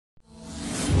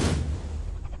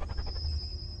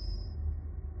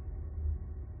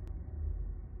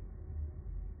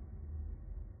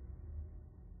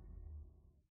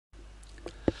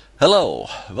Hello,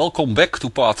 welcome back to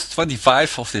part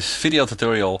 25 of this video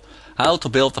tutorial how to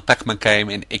build a Pacman game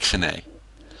in XNA.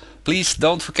 Please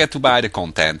don't forget to buy the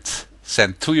content.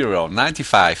 Send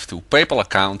 €2.95 to PayPal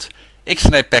account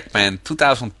XNAPacman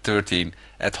 2013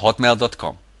 at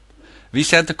hotmail.com. We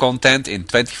send the content in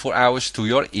 24 hours to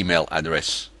your email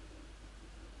address.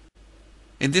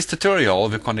 In this tutorial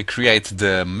we're going to create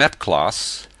the map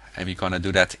class, and we're going to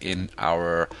do that in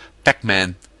our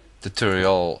Pacman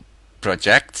tutorial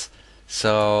project.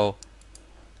 So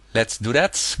let's do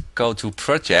that. Go to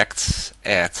projects,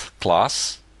 add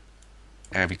class,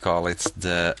 and we call it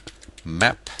the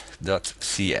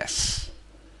map.cs.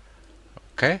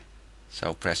 Okay,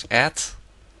 so press add,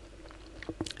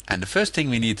 and the first thing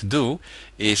we need to do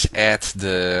is add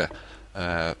the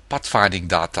pathfinding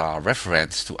data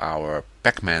reference to our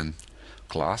Pacman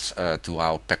class, to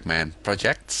our Pacman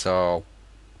project. So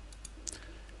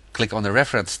click on the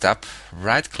reference tab,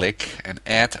 right click and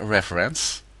add a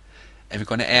reference, and we're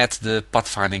going to add the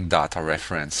pathfinding data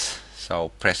reference.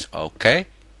 So press OK,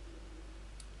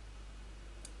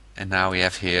 and now we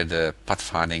have here the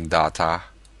pathfinding data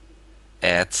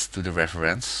add to the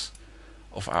reference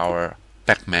of our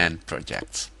Pacman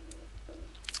project.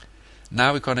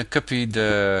 Now we're going to copy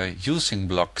the using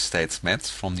block statement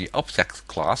from the object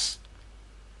class,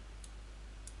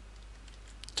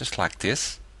 just like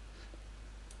this.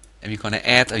 And we're going to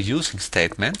add a using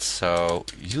statement, so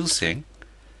using,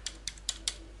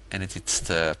 and it's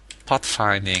the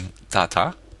pathfinding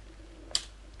data.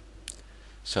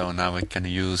 So now we can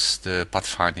use the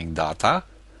pathfinding data,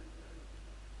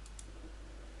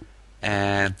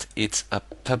 and it's a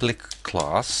public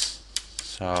class,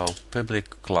 so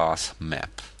public class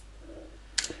map.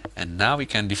 And now we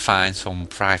can define some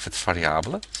private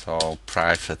variable, so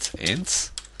private int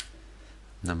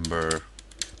number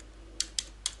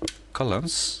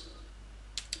columns,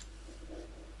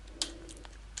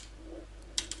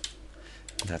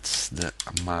 that's the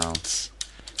amount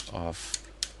of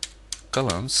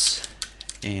columns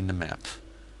in the map,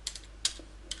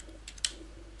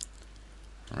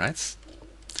 right?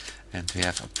 And we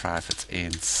have a private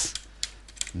int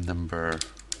number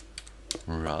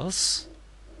rows,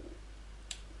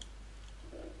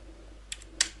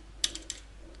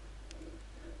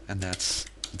 and that's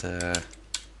the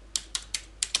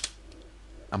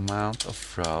amount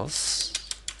of rows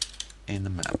in the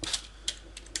map.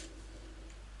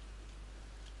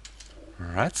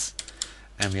 Right,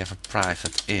 and we have a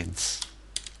private int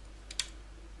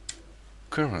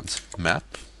current map,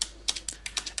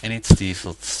 and its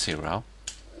default 0,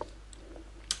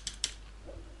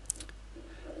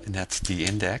 and that's the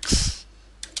index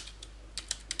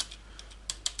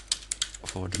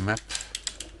for the map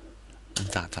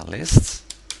data list.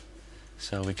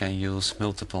 So we can use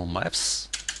multiple maps.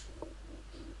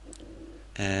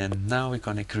 And now we're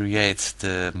going to create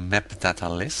the map data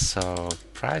list, so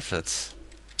private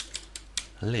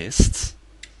list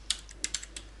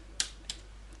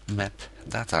map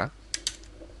data,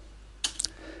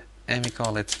 and we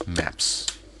call it maps,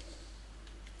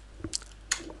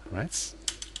 right?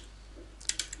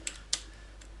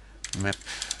 Map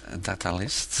data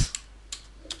list,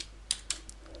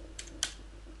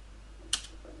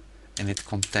 and it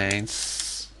contains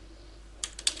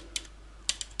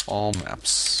all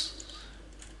maps.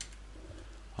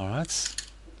 Alright,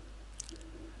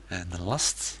 and the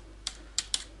last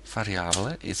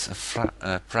variable is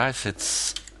a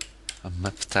private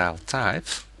map tile type,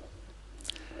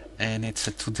 and it's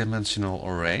a two-dimensional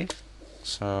array,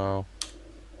 so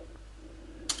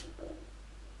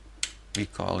we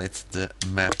call it the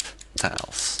map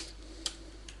tiles.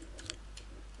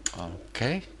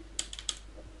 Okay,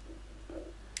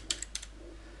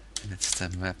 and it's the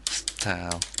map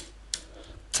tile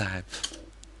type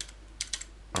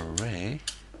array.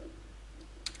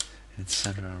 It's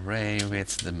an array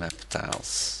with the map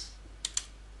tiles.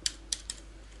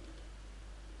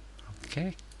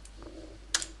 Okay,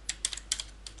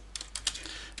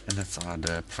 and that's are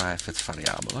the private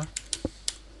variable.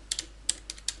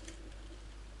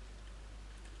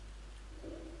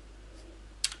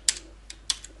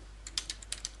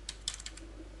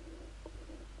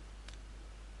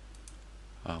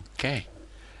 Okay,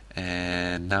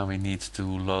 and now we need to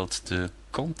load the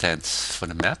contents for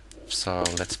the map. So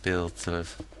let's build the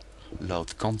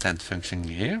load content function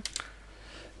here.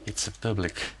 It's a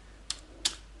public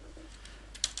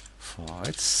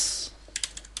void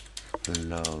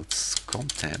loads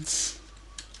contents,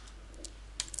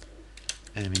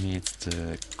 and we need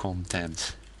the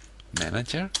content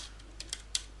manager.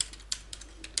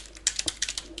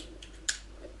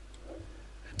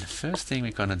 And the first thing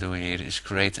we're gonna do here is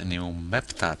create a new map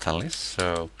data list.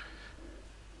 So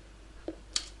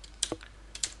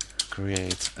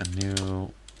create a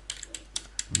new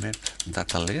map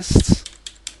data list.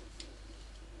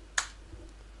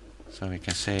 So we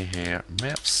can say here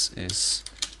maps is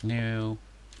new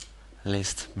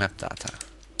list map data.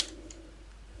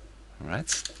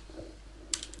 Alright.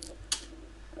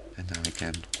 And now we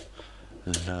can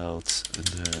load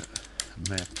the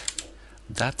map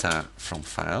data from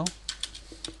file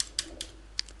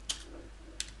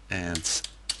and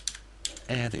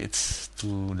add it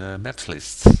to the maps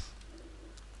list.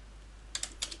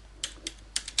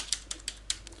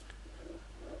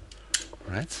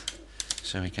 Right?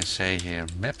 So we can say here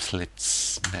maps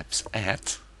list maps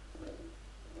add,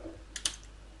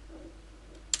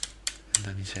 and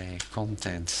then we say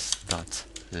content.load,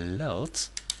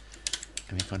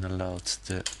 and we're going to load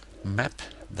the map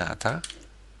data.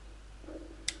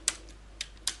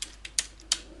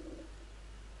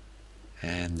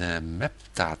 And the map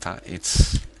data,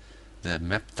 it's the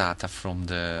map data from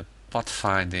the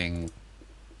pathfinding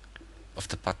of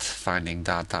the pathfinding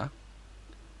data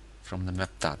from the map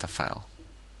data file,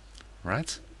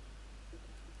 right?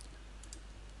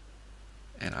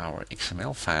 And our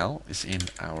XML file is in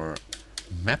our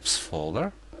maps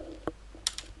folder,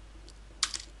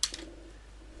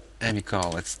 and we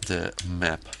call it the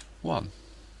map1.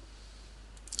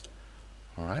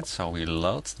 Alright, so we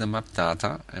load the map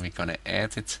data and we're gonna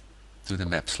add it to the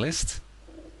maps list.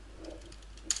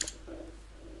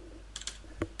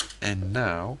 And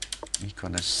now we're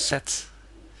gonna set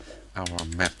our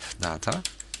map data,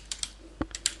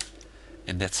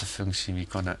 and that's a function we're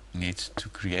gonna need to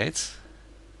create.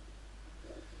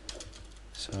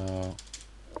 So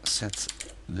set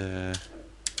the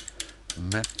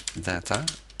map data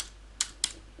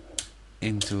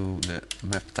into the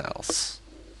map tiles,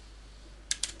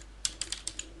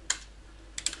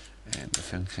 and the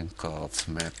function called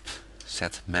map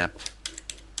set map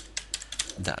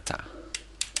data.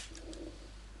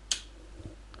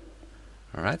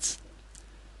 Alright,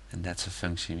 and that's a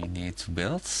function we need to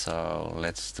build, so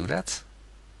let's do that.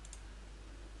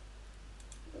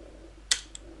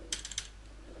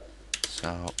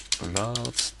 So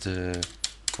load the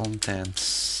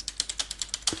contents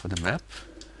for the map,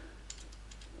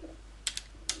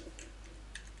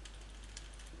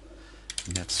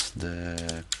 that's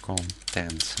the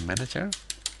content manager.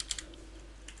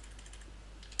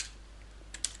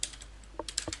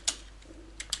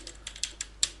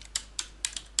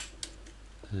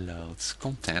 Loads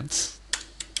content,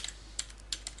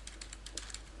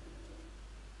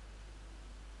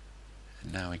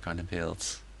 and now we're going to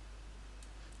build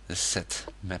the set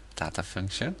map data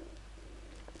function.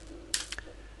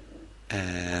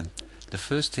 And the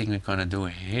first thing we're going to do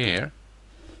here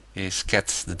is get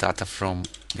the data from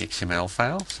the XML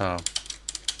file. So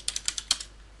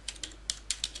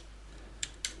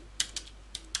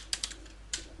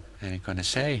and we're going to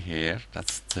say here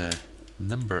that the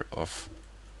number of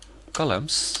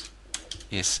columns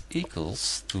is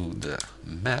equals to the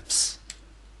maps,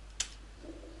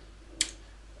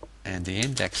 and the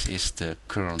index is the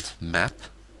current map,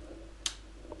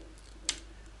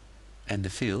 and the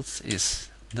field is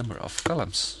number of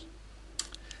columns.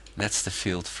 That's the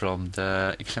field from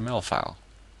the XML file.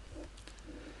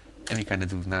 And we're going to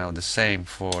do now the same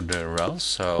for the rows.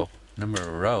 So number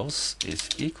of rows is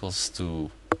equals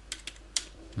to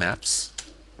maps,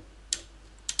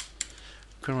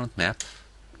 current map,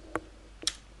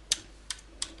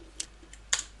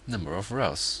 number of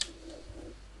rows.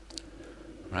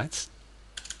 Right?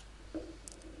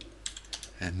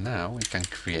 And now we can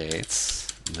create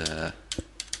the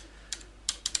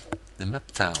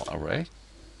map tile array.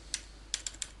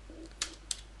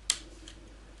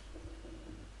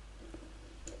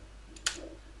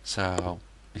 So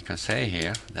we can say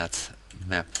here that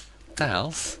map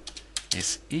tiles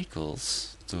is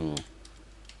equals to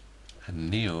a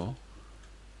new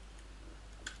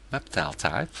map tile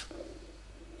type,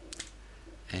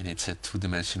 and it's a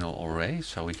two-dimensional array,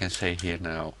 so we can say here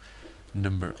now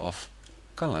number of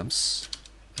columns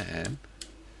and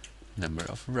number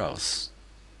of rows.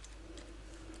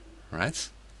 Right?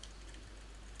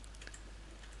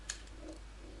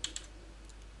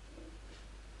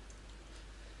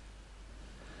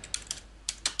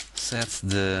 Set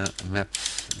the map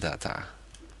data.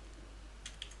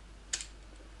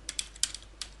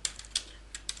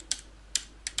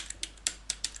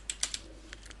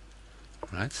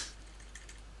 Right?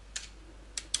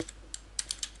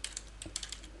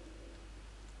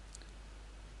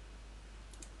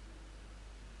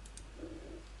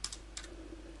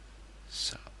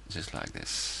 So just like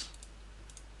this.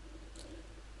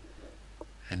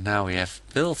 And now we have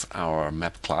built our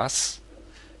map class,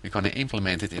 we're going to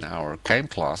implement it in our game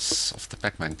class of the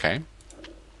Pacman game.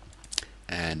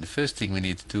 And the first thing we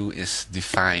need to do is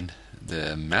define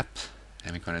the map,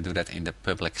 and we're going to do that in the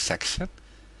public section.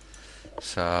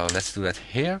 So let's do that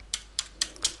here.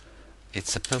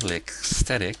 It's a public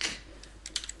static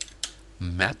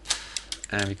map,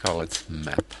 and we call it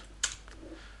map.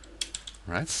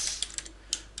 Right?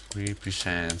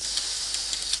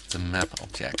 Represents the map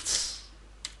object.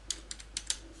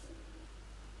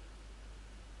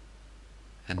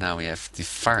 And now we have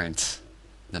defined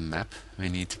the map. We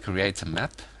need to create a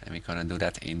map, and we're going to do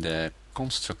that in the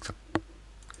constructor.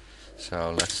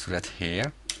 So let's do that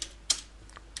here.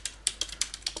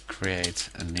 Create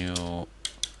a new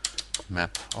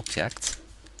map object.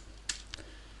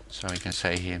 So we can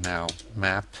say here now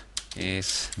map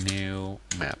is new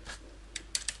map.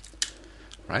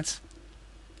 Right?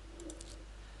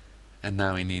 And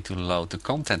now we need to load the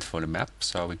content for the map.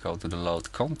 So we go to the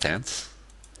load content.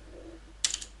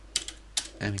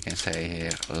 And we can say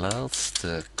here loads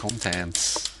the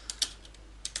contents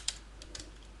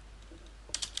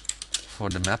for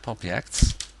the map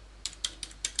object.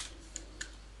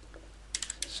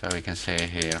 So we can say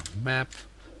here map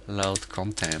load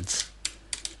content,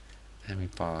 and we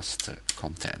pass the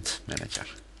content manager,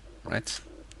 right?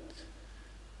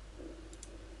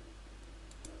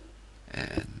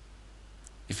 And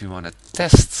if we want to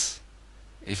test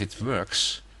if it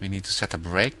works, we need to set a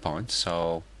breakpoint.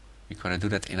 So we're going to do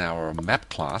that in our map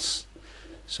class.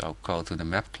 So go to the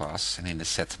map class, and in the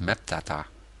set map data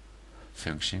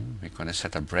function, we're going to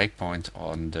set a breakpoint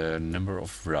on the number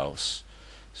of rows.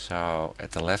 So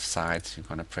at the left side, you're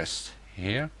going to press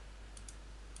here,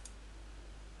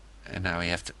 and now we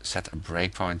have to set a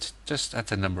breakpoint just at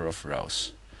the number of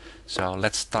rows. So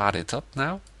let's start it up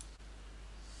now.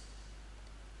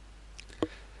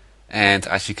 And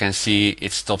as you can see,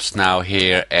 it stops now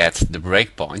here at the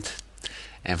breakpoint.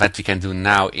 And what we can do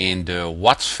now in the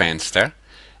watch fenster,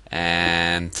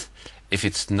 and if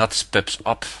it's not pops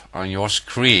up on your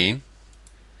screen,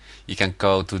 you can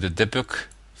go to the debug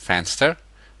fenster,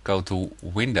 go to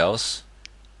Windows,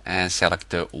 and select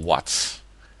the watch.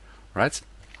 Right?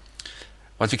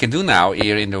 What we can do now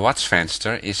here in the watch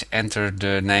fenster is enter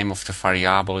the name of the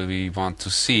variable we want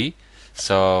to see.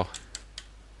 So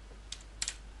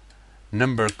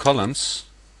number columns,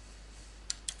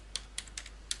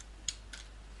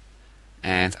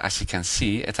 and as you can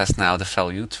see, it has now the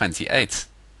value 28.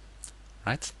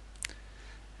 Right?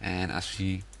 And as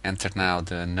we enter now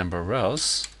the number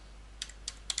rows,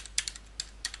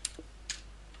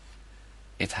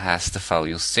 it has the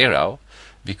value 0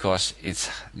 because it's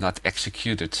not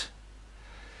executed.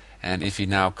 And if we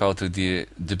now go to the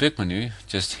debug menu,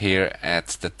 just here at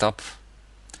the top,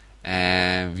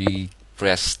 and we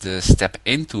press the step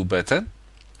into button,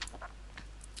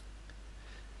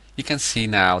 you can see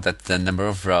now that the number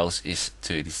of rows is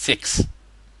 36.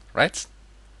 Right?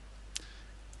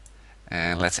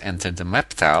 And let's enter the map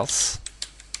tiles.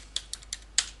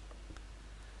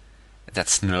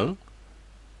 That's null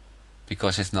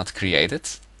because it's not created.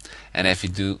 And if you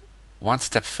do one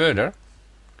step further,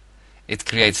 it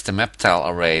creates the map tile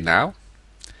array now.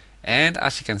 And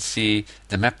as you can see,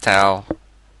 the map tile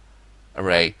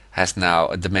array has now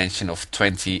a dimension of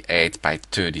 28 by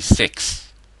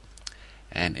 36.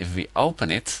 And if we open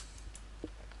it,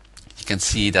 you can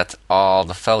see that all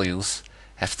the values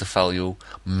have the value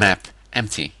map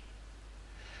empty.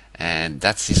 And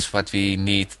that is what we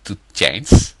need to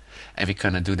change. And we're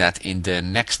going to do that in the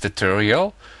next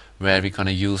tutorial, where we're going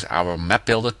to use our map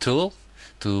builder tool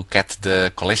to get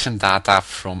the collision data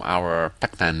from our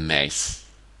Pacman maze.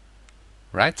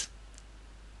 Right?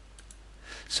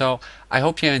 So I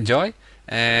hope you enjoy,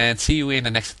 and see you in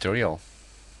the next tutorial.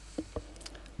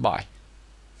 Bye.